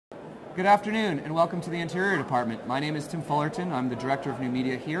Good afternoon and welcome to the Interior Department. My name is Tim Fullerton. I'm the Director of New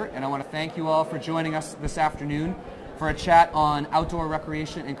Media here, and I want to thank you all for joining us this afternoon for a chat on outdoor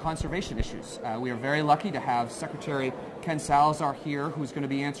recreation and conservation issues. We are very lucky to have Secretary Ken Salazar here, who's going to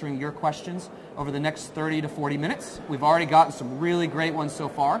be answering your questions over the next 30 to 40 minutes. We've already gotten some really great ones so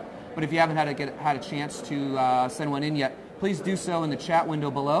far, but if you haven't had a chance to send one in yet, please do so in the chat window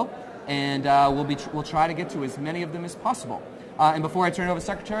below, and we'll try to get to as many of them as possible. And before I turn it over to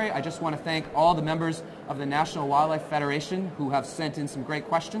Secretary, I just want to thank all the members of the National Wildlife Federation who have sent in some great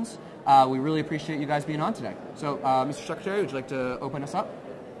questions. We really appreciate you guys being on today. So, Mr. Secretary, would you like to open us up?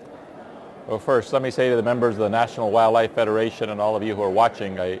 Well, first, let me say to the members of the National Wildlife Federation and all of you who are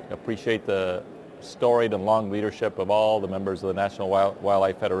watching, I appreciate the storied and long leadership of all the members of the National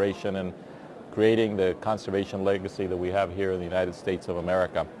Wildlife Federation in creating the conservation legacy that we have here in the United States of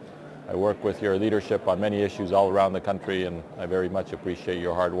America. I work with your leadership on many issues all around the country, and I very much appreciate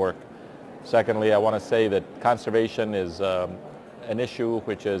your hard work. Secondly, I want to say that conservation is an issue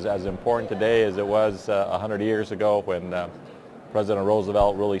which is as important today as it was 100 years ago when President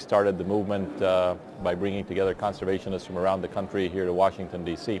Roosevelt really started the movement by bringing together conservationists from around the country here to Washington,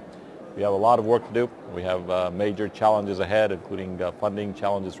 D.C. We have a lot of work to do. We have major challenges ahead, including funding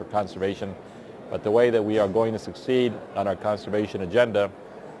challenges for conservation. But the way that we are going to succeed on our conservation agenda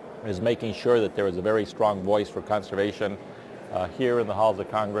is making sure that there is a very strong voice for conservation here in the halls of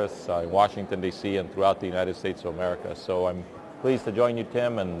Congress, in Washington, D.C., and throughout the United States of America. So I'm pleased to join you,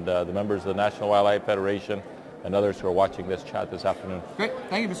 Tim, and the members of the National Wildlife Federation and others who are watching this chat this afternoon. Great.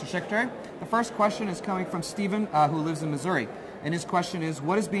 Thank you, Mr. Secretary. The first question is coming from Stephen, who lives in Missouri. And his question is,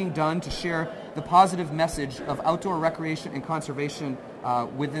 what is being done to share the positive message of outdoor recreation and conservation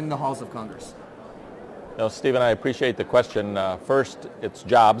within the halls of Congress? Well, Stephen, I appreciate the question. First, it's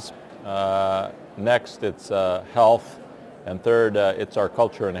jobs. Next, it's health. And third, it's our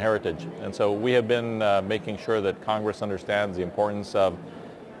culture and heritage. And so we have been making sure that Congress understands the importance of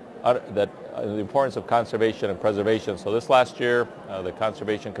conservation and preservation. So this last year, the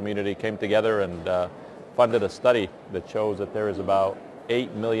conservation community came together and funded a study that shows that there is about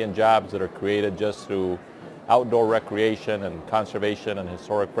 8 million jobs that are created just through outdoor recreation and conservation and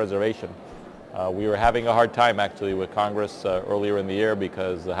historic preservation. We were having a hard time actually with Congress earlier in the year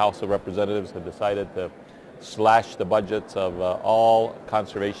because the House of Representatives had decided to slash the budgets of all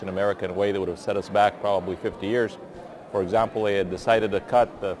conservation in America in a way that would have set us back probably 50 years. For example, they had decided to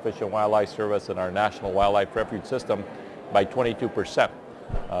cut the Fish and Wildlife Service and our National Wildlife Refuge System by 22%.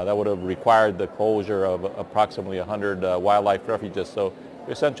 That would have required the closure of approximately 100 wildlife refuges. So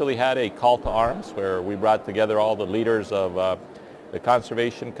we essentially had a call to arms where we brought together all the leaders of the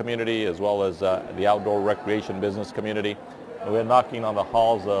conservation community as well as the outdoor recreation business community. And we were knocking on the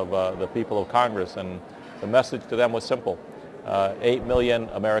halls of the people of Congress, and the message to them was simple. 8 million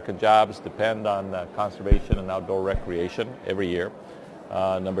American jobs depend on conservation and outdoor recreation every year.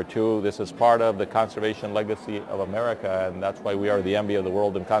 Number two, this is part of the conservation legacy of America, and that's why we are the envy of the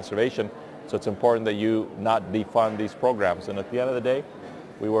world in conservation. So it's important that you not defund these programs. And at the end of the day,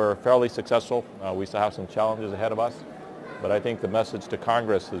 we were fairly successful. We still have some challenges ahead of us. But I think the message to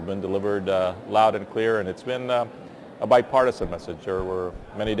Congress has been delivered loud and clear, and it's been a bipartisan message. There were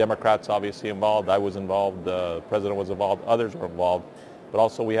many Democrats obviously involved. I was involved, the President was involved, others were involved. But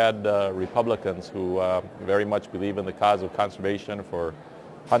also we had Republicans who very much believe in the cause of conservation for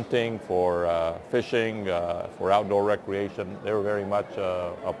hunting, for fishing, for outdoor recreation. They were very much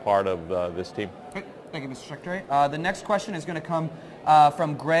a part of this team. Great. Thank you, Mr. Secretary. The next question is going to come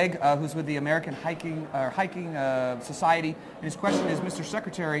from Greg, who's with the American Hiking Society. And his question is, Mr.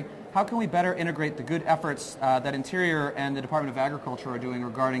 Secretary, how can we better integrate the good efforts that Interior and the Department of Agriculture are doing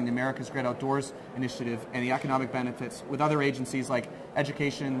regarding the America's Great Outdoors Initiative and the economic benefits with other agencies like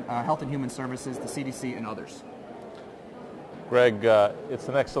Education, Health and Human Services, the CDC, and others? Greg, it's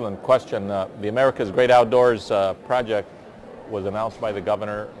an excellent question. The America's Great Outdoors project was announced by the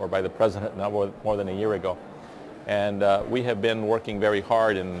governor or by the president not more than a year ago. And we have been working very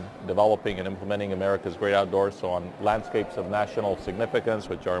hard in developing and implementing America's Great Outdoors. So on landscapes of national significance,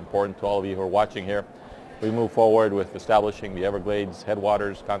 which are important to all of you who are watching here, we move forward with establishing the Everglades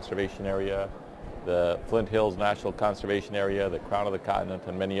Headwaters Conservation Area, the Flint Hills National Conservation Area, the Crown of the Continent,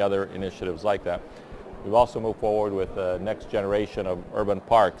 and many other initiatives like that. We've also moved forward with the next generation of urban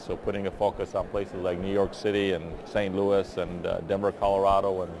parks, so putting a focus on places like New York City and St. Louis and Denver,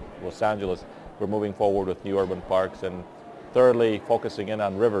 Colorado, and Los Angeles. We're moving forward with new urban parks. And thirdly, focusing in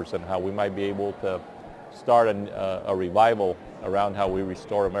on rivers and how we might be able to start a revival around how we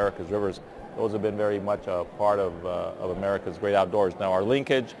restore America's rivers. Those have been very much a part of America's Great Outdoors. Now, our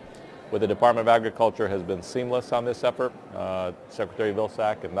linkage with the Department of Agriculture has been seamless on this effort. Secretary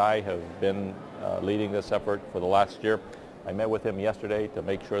Vilsack and I have been leading this effort for the last year. I met with him yesterday to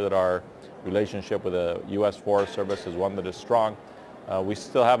make sure that our relationship with the U.S. Forest Service is one that is strong. We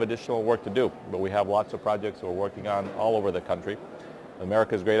still have additional work to do, but we have lots of projects that we're working on all over the country.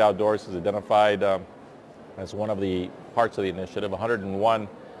 America's Great Outdoors is identified as one of the parts of the initiative, 101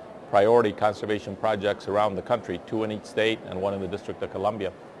 priority conservation projects around the country, 2 in each state and 1 in the District of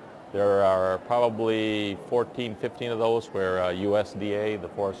Columbia. There are probably 14, 15 of those where USDA, the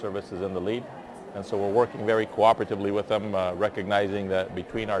Forest Service, is in the lead. And so we're working very cooperatively with them, recognizing that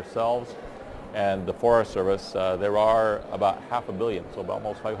between ourselves and the Forest Service, there are about 500 million, so about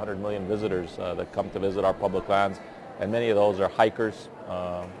almost 500 million visitors that come to visit our public lands, and many of those are hikers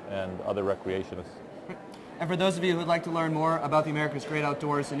and other recreationists. And for those of you who would like to learn more about the America's Great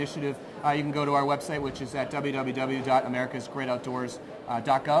Outdoors initiative, you can go to our website, which is at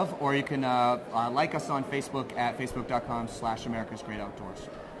www.americasgreatoutdoors.gov, or you can like us on Facebook at facebook.com/americasgreatoutdoors.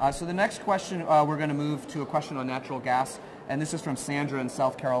 So the next question, we're going to move to a question on natural gas, and this is from Sandra in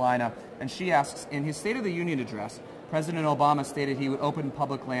South Carolina. And she asks, in his State of the Union address, President Obama stated he would open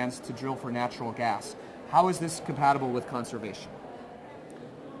public lands to drill for natural gas. How is this compatible with conservation?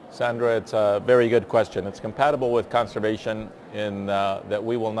 Sandra, it's a very good question. It's compatible with conservation in that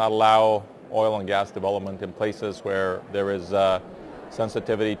we will not allow oil and gas development in places where there is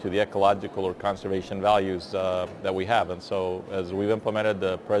sensitivity to the ecological or conservation values that we have. And so as we've implemented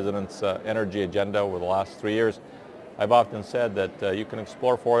the President's energy agenda over the last 3 years, I've often said that you can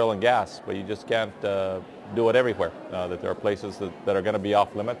explore for oil and gas, but you just can't do it everywhere, that there are places that are going to be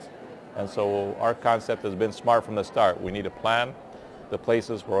off limits. And so our concept has been smart from the start. We need to plan the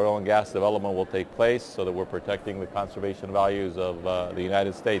places where oil and gas development will take place so that we're protecting the conservation values of the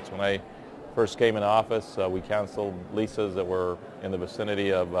United States. When I first came in office, we canceled leases that were in the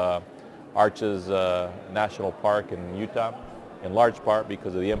vicinity of Arches National Park in Utah, in large part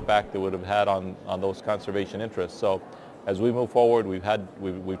because of the impact it would have had on those conservation interests. So as we move forward, we've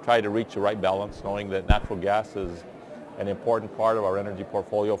tried to reach the right balance, knowing that natural gas is an important part of our energy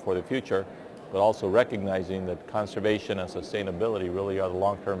portfolio for the future, but also recognizing that conservation and sustainability really are the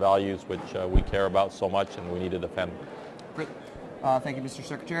long-term values which we care about so much and we need to defend. Great. Thank you, Mr.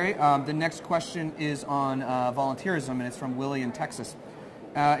 Secretary. The next question is on volunteerism, and it's from Willie in Texas.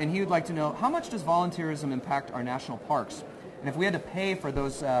 And he would like to know, how much does volunteerism impact our national parks? And if we had to pay for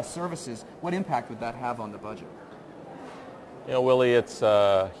those services, what impact would that have on the budget? You know, Willie, it's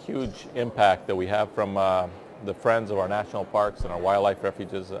a huge impact that we have from the friends of our national parks and our wildlife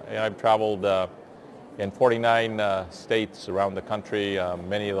refuges. I've traveled in 49 states around the country,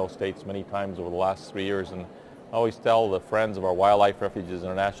 many of those states many times over the last 3 years, and I always tell the friends of our wildlife refuges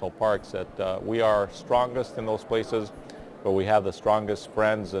and our national parks that we are strongest in those places where we have the strongest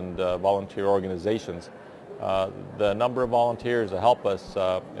friends and volunteer organizations. The number of volunteers that help us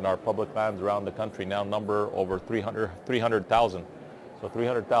in our public lands around the country now number over 300,000. So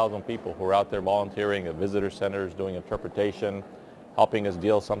 300,000 people who are out there volunteering at visitor centers, doing interpretation, helping us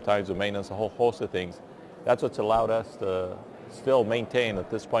deal sometimes with maintenance, a whole host of things. That's what's allowed us to still maintain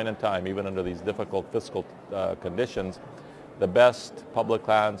at this point in time, even under these difficult fiscal conditions, the best public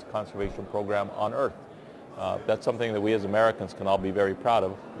lands conservation program on earth. That's something that we as Americans can all be very proud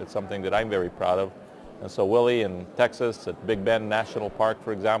of. It's something that I'm very proud of. And so Willie in Texas at Big Bend National Park,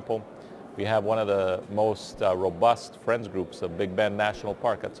 for example, we have one of the most robust Friends groups of Big Bend National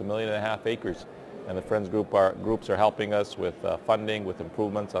Park. That's 1.5 million acres. And the Friends groups are helping us with funding, with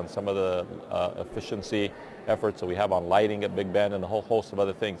improvements on some of the efficiency efforts that we have on lighting at Big Bend and a whole host of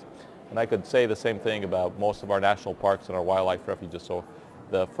other things. And I could say the same thing about most of our national parks and our wildlife refuges. So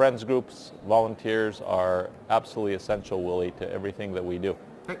the Friends groups, volunteers are absolutely essential, Willie, to everything that we do.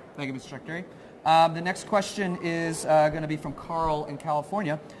 Great. Thank you, Mr. Secretary. The next question is going to be from Carl in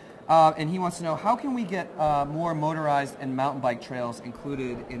California. And he wants to know, how can we get more motorized and mountain bike trails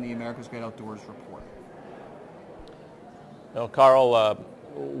included in the America's Great Outdoors report? You know, Carl,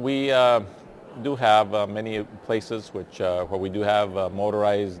 we do have many places where we do have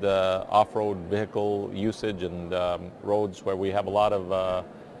motorized off-road vehicle usage and roads where we have a lot of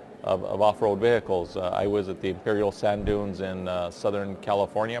off-road vehicles. I was at the Imperial Sand Dunes in Southern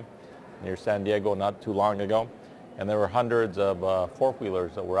California, near San Diego, not too long ago. And there were hundreds of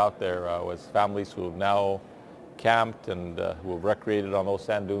four-wheelers that were out there with families who have now camped and who have recreated on those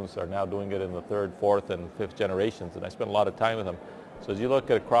sand dunes are now doing it in the third, fourth, and fifth generations. And I spent a lot of time with them. So as you look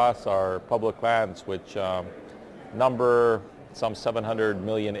across our public lands, which number some 700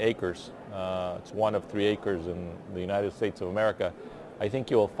 million acres, it's 1 of 3 acres in the United States of America, I think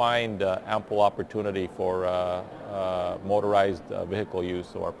you will find ample opportunity for motorized vehicle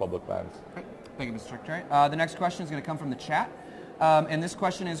use of our public lands. Great. Thank you, Mr. Secretary. The next question is going to come from the chat. And this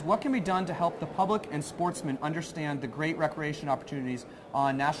question is, what can be done to help the public and sportsmen understand the great recreation opportunities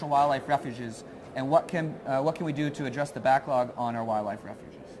on national wildlife refuges, and what can we do to address the backlog on our wildlife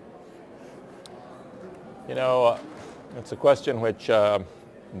refuges? You know, it's a question which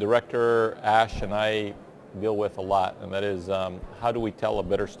Director Ash and I deal with a lot, and that is how do we tell a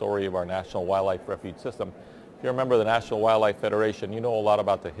better story of our National Wildlife Refuge System? If you remember the National Wildlife Federation, you know a lot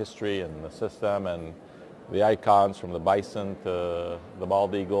about the history and the system and the icons, from the bison to the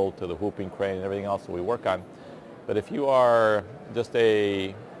bald eagle to the whooping crane and everything else that we work on. But if you are just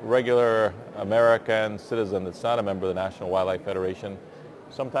a regular American citizen that's not a member of the National Wildlife Federation,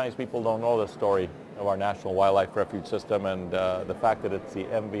 sometimes people don't know the story of our National Wildlife Refuge System and the fact that it's the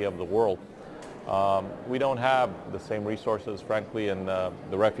envy of the world. We don't have the same resources, frankly, in the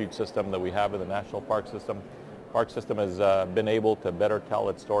refuge system that we have in the National Park System. Park System has been able to better tell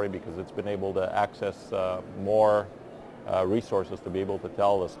its story because it's been able to access more resources to be able to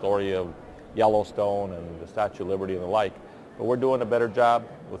tell the story of Yellowstone and the Statue of Liberty and the like. But we're doing a better job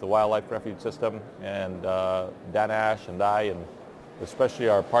with the Wildlife Refuge System, and Dan Ash and I, and especially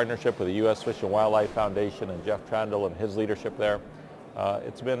our partnership with the U.S. Fish and Wildlife Foundation and Jeff Trandle and his leadership there.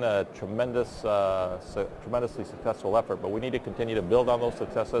 It's been a tremendously successful effort, but we need to continue to build on those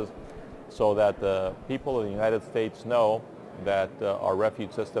successes so that the people of the United States know that our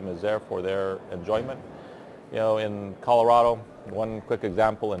refuge system is there for their enjoyment. You know, in Colorado, one quick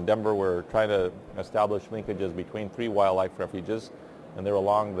example, in Denver, we're trying to establish linkages between 3 wildlife refuges, and they're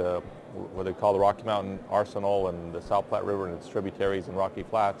along what they call the Rocky Mountain Arsenal and the South Platte River and its tributaries in Rocky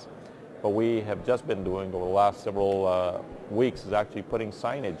Flats. But we have just been doing over the last several weeks is actually putting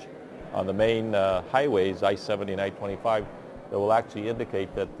signage on the main highways, I-70 and I-25, that will actually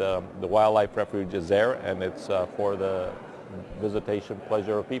indicate that the wildlife refuge is there and it's for the visitation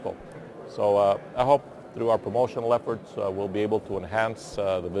pleasure of people. So I hope through our promotional efforts we'll be able to enhance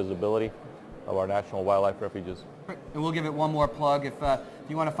the visibility of our national wildlife refuges. Right. And we'll give it one more plug. If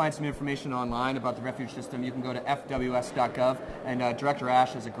you want to find some information online about the refuge system, you can go to fws.gov, and Director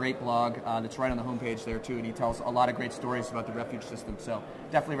Ash has a great blog that's right on the homepage there too, and he tells a lot of great stories about the refuge system, so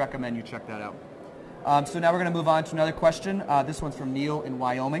definitely recommend you check that out. So now we're going to move on to another question. This one's from Neil in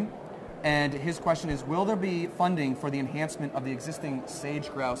Wyoming, and his question is, will there be funding for the enhancement of the existing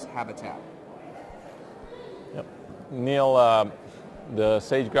sage-grouse habitat? Yep. Neil, the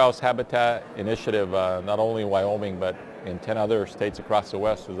sage-grouse habitat initiative, not only in Wyoming but in 10 other states across the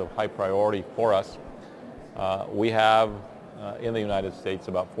West, is of high priority for us. We have in the United States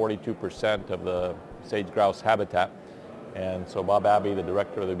about 42% of the sage-grouse habitat, and so Bob Abbey, the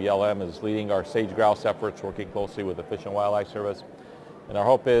director of the BLM, is leading our sage-grouse efforts, working closely with the Fish and Wildlife Service. And our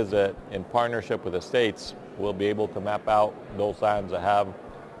hope is that in partnership with the states, we'll be able to map out those lands that have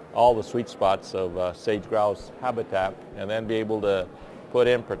all the sweet spots of sage-grouse habitat, and then be able to put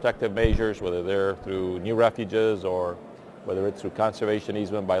in protective measures, whether they're through new refuges or whether it's through conservation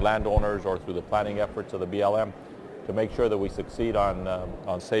easement by landowners or through the planning efforts of the BLM, to make sure that we succeed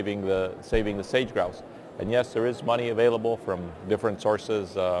on saving the sage-grouse. And yes, there is money available from different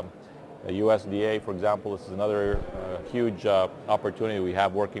sources. The USDA, for example, this is another huge opportunity we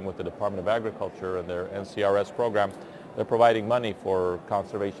have working with the Department of Agriculture and their NCRS program. They're providing money for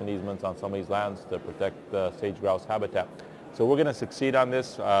conservation easements on some of these lands to protect the sage-grouse habitat. So we're going to succeed on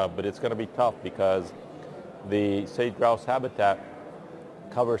this, but it's going to be tough because the sage-grouse habitat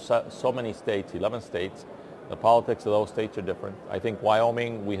covers so many states, 11 states. The politics of those states are different. I think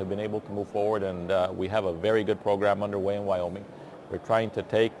Wyoming, we have been able to move forward, and we have a very good program underway in Wyoming. We're trying to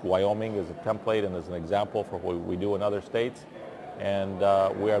take Wyoming as a template and as an example for what we do in other states. And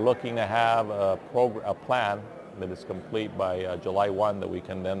we are looking to have a plan that is complete by July 1 that we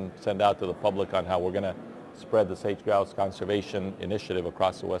can then send out to the public on how we're going to spread the sage-grouse conservation initiative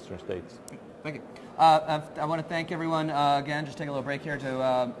across the western states. Thank you. I want to thank everyone again, just take a little break here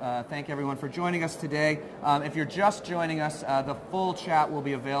to thank everyone for joining us today. If you're just joining us, the full chat will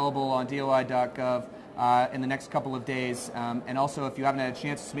be available on DOI.gov in the next couple of days. And also, if you haven't had a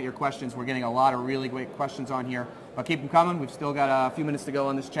chance to submit your questions, we're getting a lot of really great questions on here. But keep them coming. We've still got a few minutes to go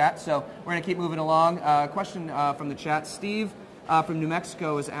on this chat, so we're going to keep moving along. Question from the chat. Steve from New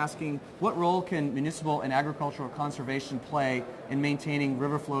Mexico is asking, what role can municipal and agricultural conservation play in maintaining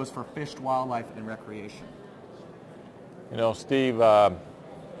river flows for fished wildlife and recreation? You know, Steve, I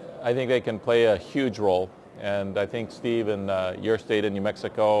think they can play a huge role. And I think, Steve, in your state in New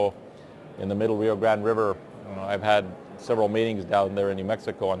Mexico, in the middle Rio Grande River, I've had several meetings down there in New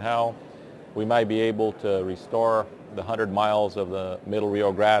Mexico on how we might be able to restore the 100 miles of the Middle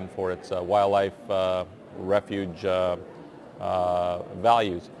Rio Grande for its wildlife refuge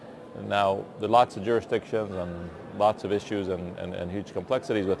values. And now, there are lots of jurisdictions and lots of issues and huge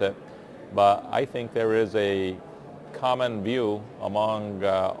complexities with it, but I think there is a common view among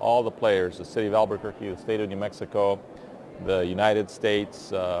all the players, the city of Albuquerque, the state of New Mexico, the United States,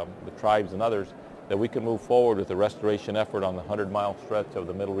 the tribes and others, that we can move forward with the restoration effort on the 100-mile stretch of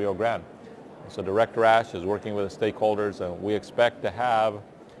the Middle Rio Grande. So Director Ash is working with the stakeholders, and we expect to have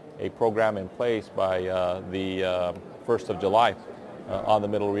a program in place by the 1st of July on the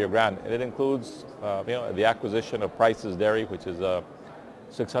Middle Rio Grande. And it includes the acquisition of Price's Dairy, which is a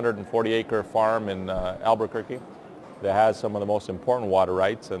 640-acre farm in Albuquerque that has some of the most important water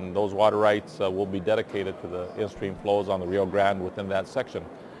rights, and those water rights will be dedicated to the in-stream flows on the Rio Grande within that section.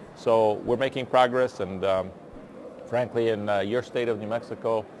 So we're making progress, and frankly, in your state of New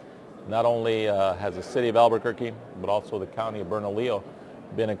Mexico, not only has the city of Albuquerque, but also the county of Bernalillo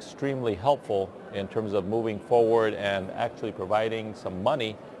been extremely helpful in terms of moving forward and actually providing some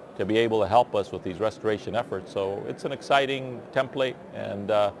money to be able to help us with these restoration efforts. So it's an exciting template,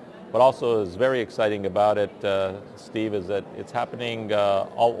 and but also is very exciting about it, Steve, is that it's happening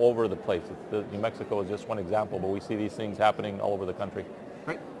all over the place. New Mexico is just one example, but we see these things happening all over the country.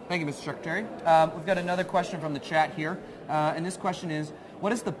 Great. Thank you, Mr. Secretary. We've got another question from the chat here, and this question is,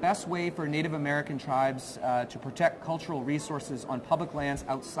 what is the best way for Native American tribes to protect cultural resources on public lands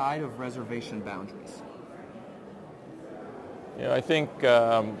outside of reservation boundaries? I think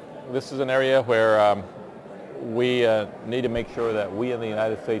this is an area where we need to make sure that we in the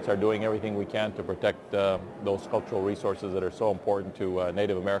United States are doing everything we can to protect those cultural resources that are so important to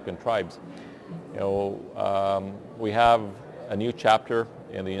Native American tribes. We have a new chapter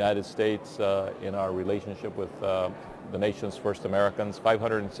in the United States in our relationship with the nation's First Americans,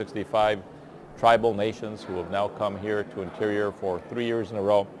 565 tribal nations who have now come here to Interior for 3 years in a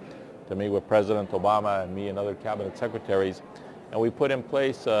row to meet with President Obama and me and other cabinet secretaries. And we put in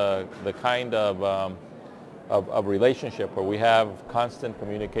place the kind of relationship where we have constant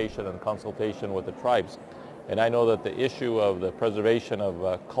communication and consultation with the tribes. And I know that the issue of the preservation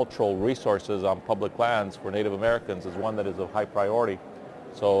of cultural resources on public lands for Native Americans is one that is of high priority.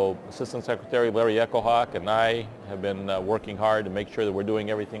 So Assistant Secretary Larry Echohawk and I have been working hard to make sure that we're doing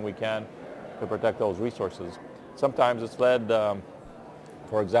everything we can to protect those resources. Sometimes it's led,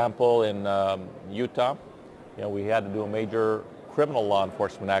 for example, in Utah, we had to do a major criminal law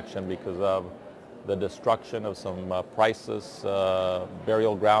enforcement action because of the destruction of some priceless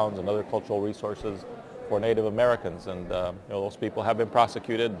burial grounds and other cultural resources for Native Americans. And those people have been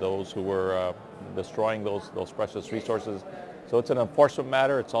prosecuted, those who were destroying those precious resources. So it's an enforcement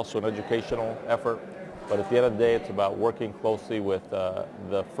matter. It's also an educational effort. But at the end of the day, it's about working closely with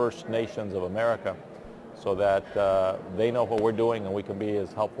the First Nations of America so that they know what we're doing and we can be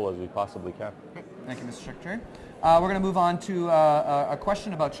as helpful as we possibly can. Thank you, Mr. Secretary. We're going to move on to a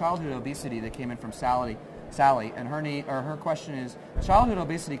question about childhood obesity that came in from Sally, and her question is, childhood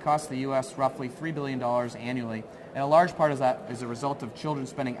obesity costs the U.S. roughly $3 billion annually, and a large part of that is a result of children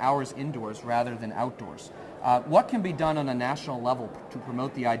spending hours indoors rather than outdoors. What can be done on a national level to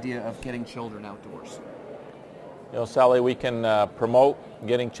promote the idea of getting children outdoors? Sally, we can promote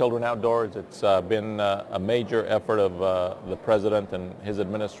getting children outdoors. It's been a major effort of the President and his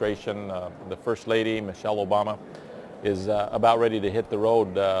administration. The First Lady, Michelle Obama, is about ready to hit the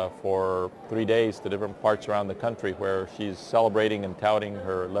road for 3 days to different parts around the country where she's celebrating and touting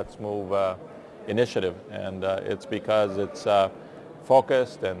her Let's Move initiative. And it's because it's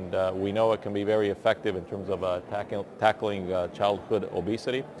focused, and we know it can be very effective in terms of tackling childhood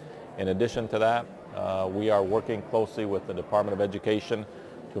obesity. In addition to that, we are working closely with the Department of Education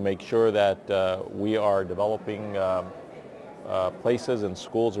to make sure that we are developing places and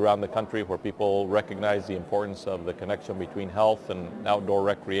schools around the country where people recognize the importance of the connection between health and outdoor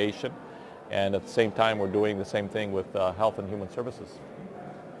recreation. And at the same time, we're doing the same thing with Health and Human Services.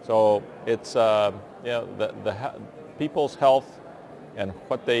 So it's people's health and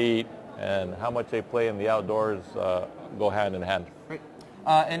what they eat and how much they play in the outdoors go hand in hand. Great.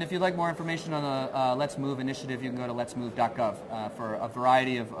 And if you'd like more information on the Let's Move initiative, you can go to letsmove.gov for a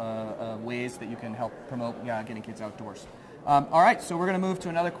variety of ways that you can help promote getting kids outdoors. All right, so we're going to move to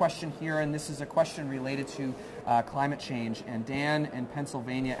another question here, and this is a question related to climate change. And Dan in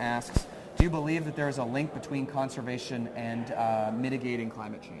Pennsylvania asks, do you believe that there is a link between conservation and mitigating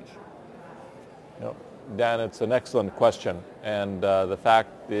climate change? Dan, it's an excellent question, and the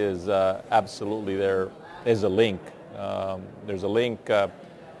fact is absolutely there is a link. There's a link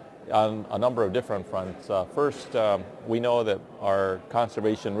on a number of different fronts. First, we know that our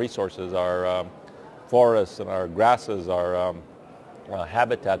conservation resources are forests and our grasses, our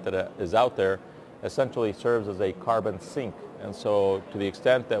habitat that is out there, essentially serves as a carbon sink. And so to the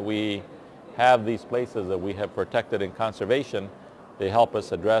extent that we have these places that we have protected in conservation, they help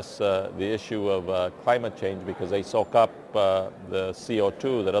us address the issue of climate change, because they soak up the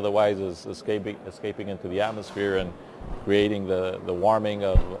CO2 that otherwise is escaping into the atmosphere and creating the warming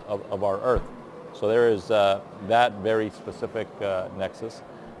of our Earth. So there is that very specific nexus.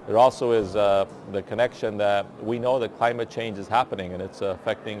 There also is the connection that we know that climate change is happening, and it's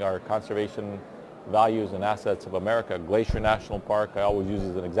affecting our conservation values and assets of America. Glacier National Park, I always use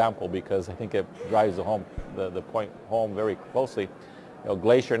as an example because I think it drives the point home very closely. You know,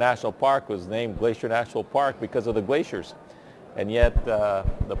 Glacier National Park was named Glacier National Park because of the glaciers. And yet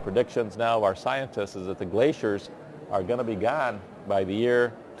the predictions now of our scientists is that the glaciers are going to be gone by the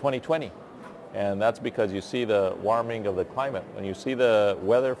year 2020. And that's because you see the warming of the climate. When you see the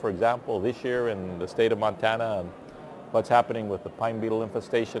weather, for example, this year in the state of Montana, and what's happening with the pine beetle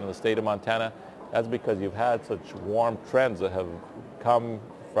infestation in the state of Montana, that's because you've had such warm trends that have come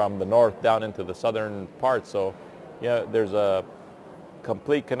from the north down into the southern parts. So, yeah, there's a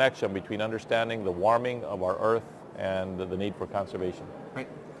complete connection between understanding the warming of our Earth and the need for conservation. Great.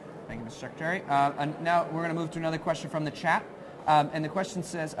 Thank you, Mr. Secretary. And now we're going to move to another question from the chat. And the question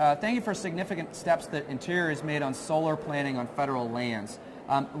says, thank you for significant steps that Interior has made on solar planning on federal lands.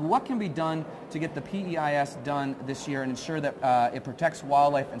 What can be done to get the PEIS done this year and ensure that it protects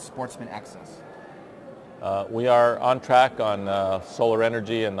wildlife and sportsman access? We are on track on solar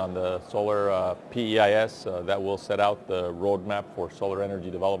energy and on the solar PEIS that will set out the roadmap for solar energy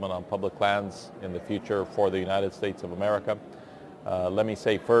development on public lands in the future for the United States of America. Let me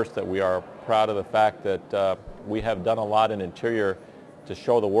say first that we are proud of the fact that we have done a lot in Interior to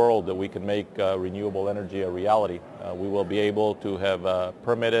show the world that we can make renewable energy a reality. We will be able to have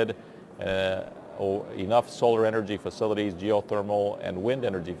permitted enough solar energy facilities, geothermal and wind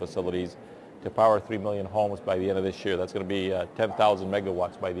energy facilities to power 3 million homes by the end of this year. That's going to be 10,000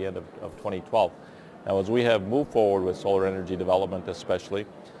 megawatts by the end of 2012. Now, as we have moved forward with solar energy development especially,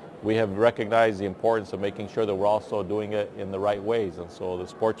 we have recognized the importance of making sure that we're also doing it in the right ways. And so the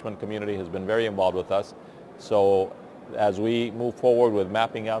sportsman community has been very involved with us. So as we move forward with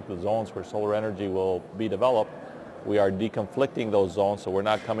mapping out the zones where solar energy will be developed, we are deconflicting those zones so we're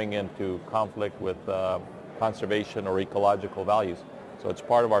not coming into conflict with conservation or ecological values. So it's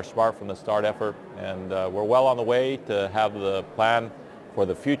part of our Smart from the Start effort, and we're well on the way to have the plan for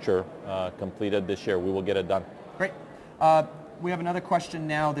the future completed this year. We will get it done. Great. We have another question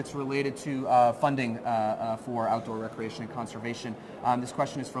now that's related to funding for outdoor recreation and conservation. This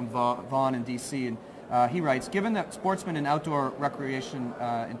question is from Vaughn in D.C., and he writes, given that sportsmen and outdoor recreation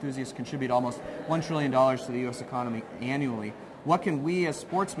enthusiasts contribute almost $1 trillion to the U.S. economy annually, what can we as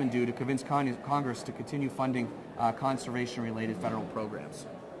sportsmen do to convince Congress to continue funding conservation-related federal programs?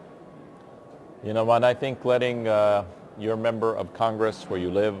 You know, Juan, I think letting your member of Congress where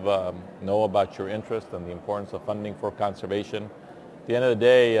you live know about your interest and the importance of funding for conservation. At the end of the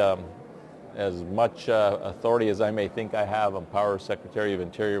day, as much authority as I may think I have on power as Secretary of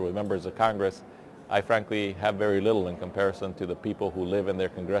Interior with members of Congress, I frankly have very little in comparison to the people who live in their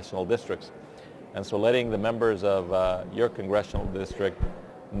congressional districts. And so letting the members of your congressional district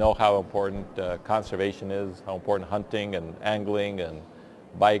know how important conservation is, how important hunting and angling and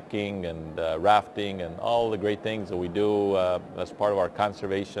biking and rafting and all the great things that we do as part of our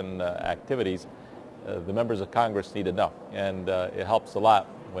conservation activities, the members of Congress need to know. And it helps a lot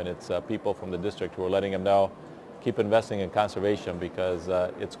when it's people from the district who are letting them know, keep investing in conservation because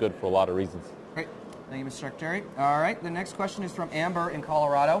it's good for a lot of reasons. Great. Thank you, Mr. Secretary. All right, the next question is from Amber in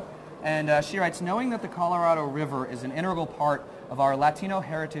Colorado. And she writes, knowing that the Colorado River is an integral part of our Latino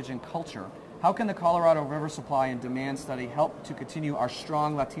heritage and culture, how can the Colorado River Supply and Demand Study help to continue our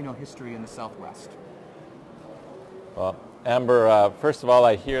strong Latino history in the Southwest? Well, Amber, first of all,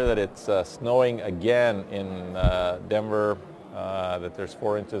 I hear that it's snowing again in Denver, that there's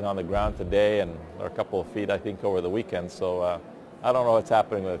 4 inches on the ground today and a couple of feet, I think, over the weekend. So I don't know what's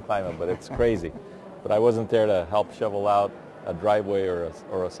happening with the climate, but it's crazy. But I wasn't there to help shovel out a driveway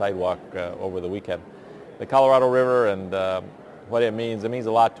or a sidewalk over the weekend. The Colorado River and what it means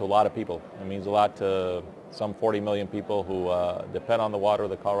a lot to a lot of people. It means a lot to some 40 million people who depend on the water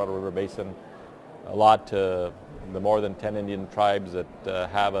of the Colorado River Basin, a lot to the more than 10 Indian tribes that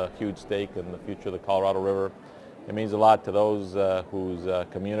have a huge stake in the future of the Colorado River. It means a lot to those whose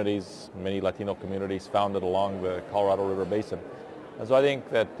communities, many Latino communities founded along the Colorado River Basin. And so I think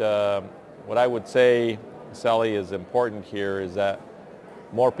that what I would say, Sally, is important here is that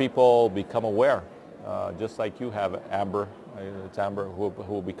more people become aware, just like you have, Amber. It's Amber,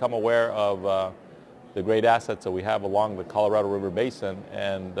 who become aware of the great assets that we have along the Colorado River Basin,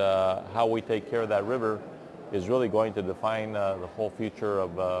 and how we take care of that river is really going to define the whole future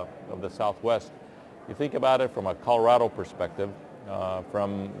of the Southwest. You think about it from a Colorado perspective,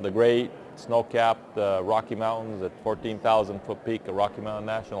 from the great snow-capped Rocky Mountains at 14,000-foot peak of Rocky Mountain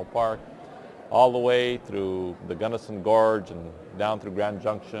National Park, all the way through the Gunnison Gorge and down through Grand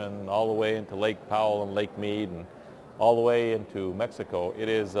Junction, all the way into Lake Powell and Lake Mead, and all the way into Mexico. It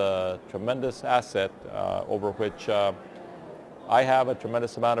is a tremendous asset over which I have a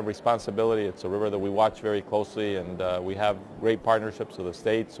tremendous amount of responsibility. It's a river that we watch very closely, and we have great partnerships with the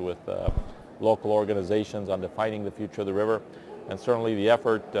states, with local organizations on defining the future of the river. And certainly the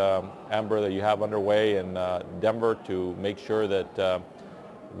effort, Amber, that you have underway in Denver to make sure that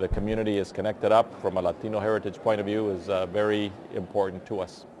the community is connected up from a Latino heritage point of view is very important to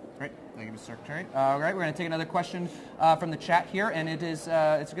us. Great. Thank you, Mr. Secretary. All right, we're going to take another question from the chat here, and it's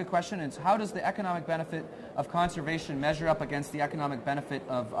a good question. It's how does the economic benefit of conservation measure up against the economic benefit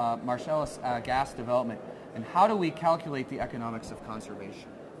of Marcellus gas development, and how do we calculate the economics of conservation?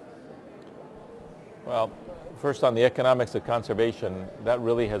 Well, first on the economics of conservation, that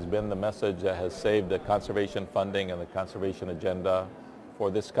really has been the message that has saved the conservation funding and the conservation agenda for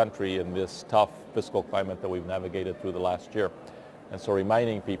this country in this tough fiscal climate that we've navigated through the last year. And so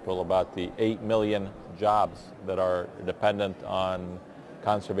reminding people about the 8 million jobs that are dependent on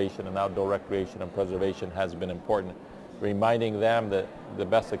conservation and outdoor recreation and preservation has been important. Reminding them that the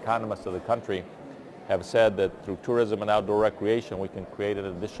best economists of the country have said that through tourism and outdoor recreation we can create an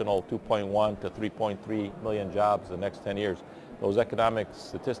additional 2.1 to 3.3 million jobs in the next 10 years. Those economic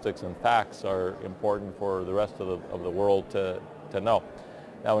statistics and facts are important for the rest of the world to know.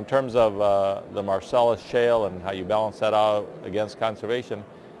 Now, in terms of the Marcellus Shale and how you balance that out against conservation,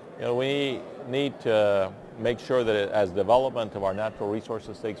 we need to make sure that as development of our natural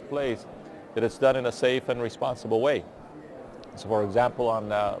resources takes place, that it's done in a safe and responsible way. So, for example, on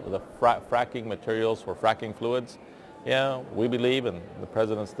the fracking materials for fracking fluids, we believe, and the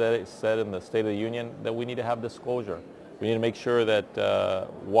President said in the State of the Union, that we need to have disclosure. We need to make sure that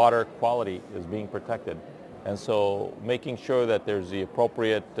water quality is being protected. And so making sure that there's the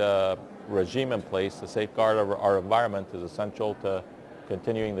appropriate regime in place to safeguard our environment is essential to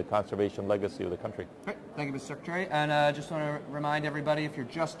continuing the conservation legacy of the country. Great. Thank you, Mr. Secretary. And I just want to remind everybody, if you're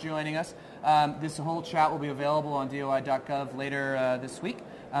just joining us, this whole chat will be available on DOI.gov later this week.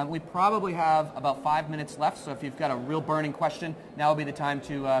 We probably have about 5 minutes left, so if you've got a real burning question, now will be the time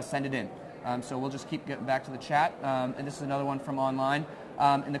to send it in. So we'll just keep getting back to the chat. And this is another one from online.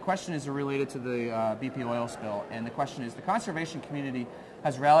 And the question is related to the BP oil spill. And the question is, the conservation community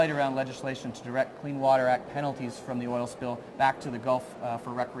has rallied around legislation to direct Clean Water Act penalties from the oil spill back to the Gulf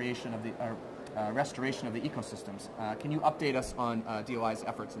for recreation of the restoration of the ecosystems. Can you update us on DOI's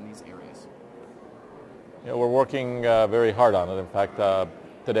efforts in these areas? We're working very hard on it. In fact,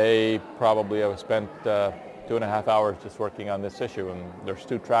 today probably I've spent 2.5 hours just working on this issue, and there's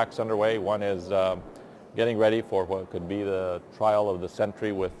 2 tracks underway. One is getting ready for what could be the trial of the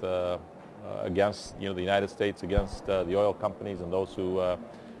century with against the United States, against the oil companies and those who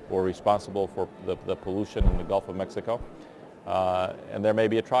were responsible for the pollution in the Gulf of Mexico. And there may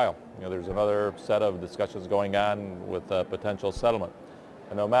be a trial. There's another set of discussions going on with a potential settlement.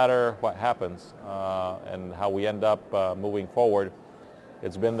 And no matter what happens and how we end up moving forward,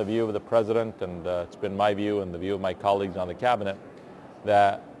 it's been the view of the President, and it's been my view and the view of my colleagues on the Cabinet,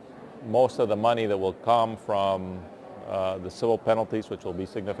 that most of the money that will come from the civil penalties, which will be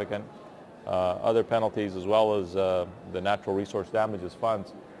significant, other penalties, as well as the natural resource damages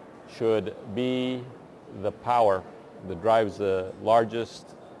funds, should be the power that drives the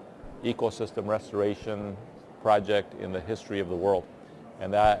largest ecosystem restoration project in the history of the world.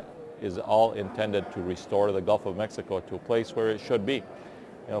 And that is all intended to restore the Gulf of Mexico to a place where it should be.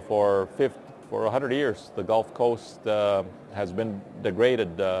 For 100 years, the Gulf Coast has been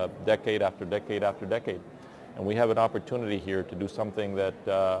degraded decade after decade after decade. And we have an opportunity here to do something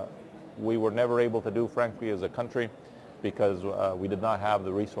that we were never able to do, frankly, as a country, because we did not have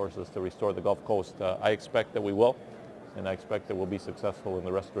the resources to restore the Gulf Coast. I expect that we will, and I expect that we'll be successful in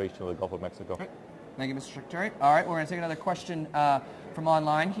the restoration of the Gulf of Mexico. Great. Thank you, Mr. Secretary. All right, we're going to take another question from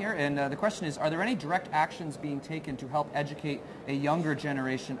online here, and the question is, are there any direct actions being taken to help educate a younger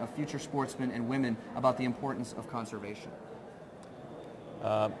generation of future sportsmen and women about the importance of conservation?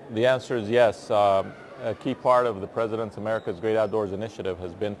 The answer is yes. A key part of the President's America's Great Outdoors initiative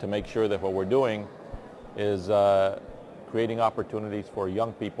has been to make sure that what we're doing is creating opportunities for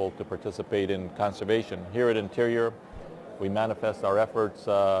young people to participate in conservation. Here at Interior, we manifest our efforts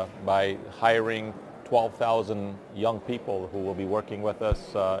by hiring 12,000 young people who will be working with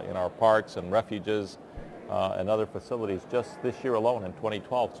us in our parks and refuges and other facilities just this year alone in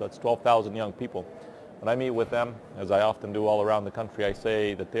 2012. So it's 12,000 young people. When I meet with them, as I often do all around the country, I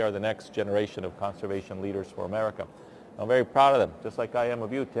say that they are the next generation of conservation leaders for America. I'm very proud of them, just like I am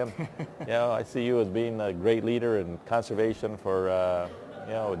of you, Tim. I see you as being a great leader in conservation for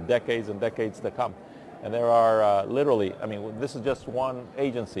decades and decades to come. And there are literally, this is just one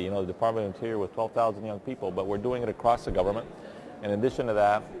agency, the Department of Interior with 12,000 young people, but we're doing it across the government. And in addition to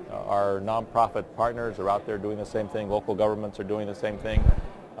that, our nonprofit partners are out there doing the same thing. Local governments are doing the same thing.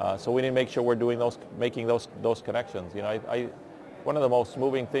 So we need to make sure we're making those connections. One of the most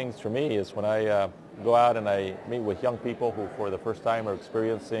moving things for me is when I go out and I meet with young people who for the first time are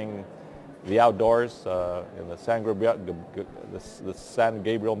experiencing the outdoors in the San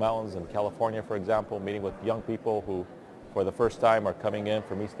Gabriel Mountains in California, for example, meeting with young people who for the first time are coming in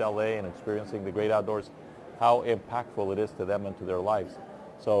from East LA and experiencing the great outdoors, how impactful it is to them and to their lives.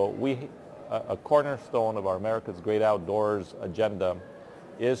 So a cornerstone of our America's Great Outdoors agenda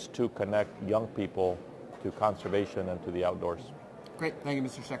is to connect young people to conservation and to the outdoors. Great. Thank you,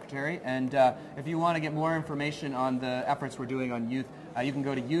 Mr. Secretary. And if you want to get more information on the efforts we're doing on youth, you can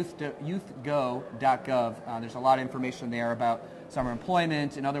go to youthgo.gov. There's a lot of information there about summer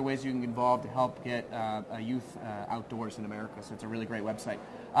employment and other ways you can get involved to help get youth outdoors in America. So it's a really great website.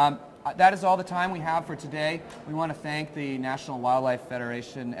 That is all the time we have for today. We want to thank the National Wildlife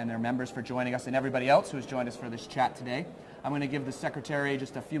Federation and their members for joining us and everybody else who has joined us for this chat today. I'm going to give the Secretary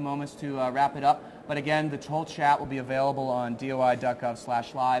just a few moments to wrap it up. But again, the whole chat will be available on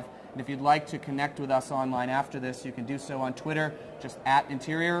doi.gov/live. And if you'd like to connect with us online after this, you can do so on Twitter, just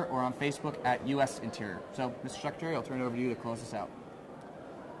 @Interior, or on Facebook @US Interior. So, Mr. Secretary, I'll turn it over to you to close us out.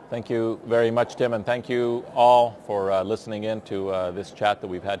 Thank you very much, Tim, and thank you all for listening in to this chat that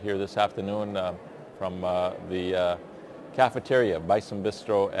we've had here this afternoon from the cafeteria, Bison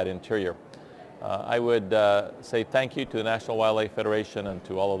Bistro at Interior. I would say thank you to the National Wildlife Federation and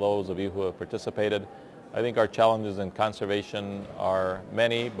to all of those of you who have participated. I think our challenges in conservation are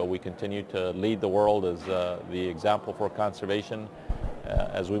many, but we continue to lead the world as the example for conservation.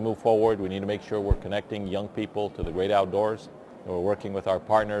 As we move forward, we need to make sure we're connecting young people to the great outdoors. We're working with our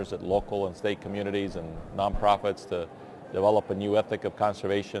partners at local and state communities and nonprofits to develop a new ethic of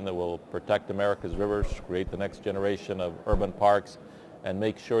conservation that will protect America's rivers, create the next generation of urban parks, and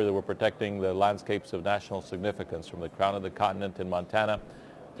make sure that we're protecting the landscapes of national significance, from the crown of the continent in Montana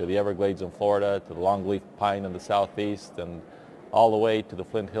to the Everglades in Florida, to the longleaf pine in the southeast, and all the way to the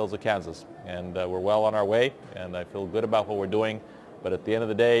Flint Hills of Kansas. And we're well on our way, and I feel good about what we're doing. But at the end of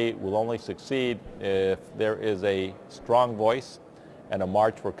the day, we'll only succeed if there is a strong voice and a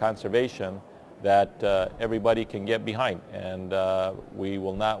march for conservation that everybody can get behind. And we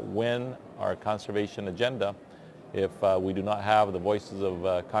will not win our conservation agenda if we do not have the voices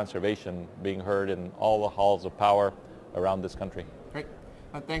of conservation being heard in all the halls of power around this country. Great.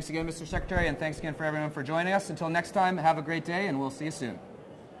 Thanks again, Mr. Secretary, and thanks again for everyone for joining us. Until next time, have a great day, and we'll see you soon.